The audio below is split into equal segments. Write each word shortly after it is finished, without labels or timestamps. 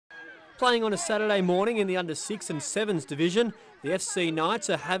Playing on a Saturday morning in the under-6 and 7s division, the FSC Knights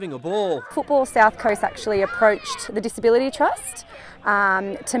are having a ball. Football South Coast actually approached the Disability Trust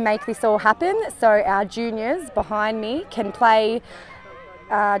to make this all happen, so our juniors behind me can play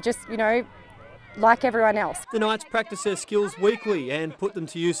like everyone else. The Knights practice their skills weekly and put them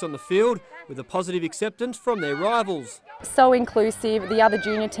to use on the field with a positive acceptance from their rivals. So inclusive, the other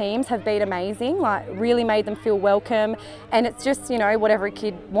junior teams have been amazing, like really made them feel welcome, and it's just, whatever a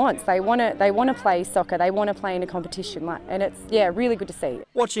kid wants. They want to play soccer, they want to play in a competition, and it's really good to see.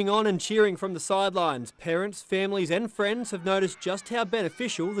 Watching on and cheering from the sidelines, parents, families and friends have noticed just how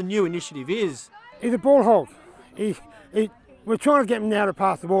beneficial the new initiative is. He's a ball hog. We're trying to get him now to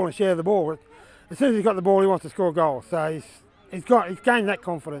pass the ball and share the ball. As soon as he's got the ball, he wants to score goals. So he's gained that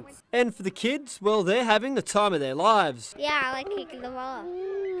confidence. And for the kids, well, they're having the time of their lives. Yeah, I like kicking the ball.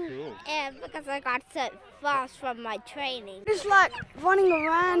 Cool. And because I got so fast from my training. It's like running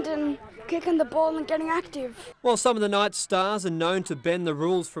around and kicking the ball and getting active. While some of the Knights stars are known to bend the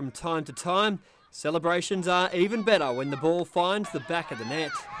rules from time to time, celebrations are even better when the ball finds the back of the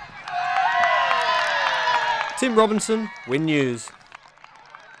net. Tim Robinson, Win News.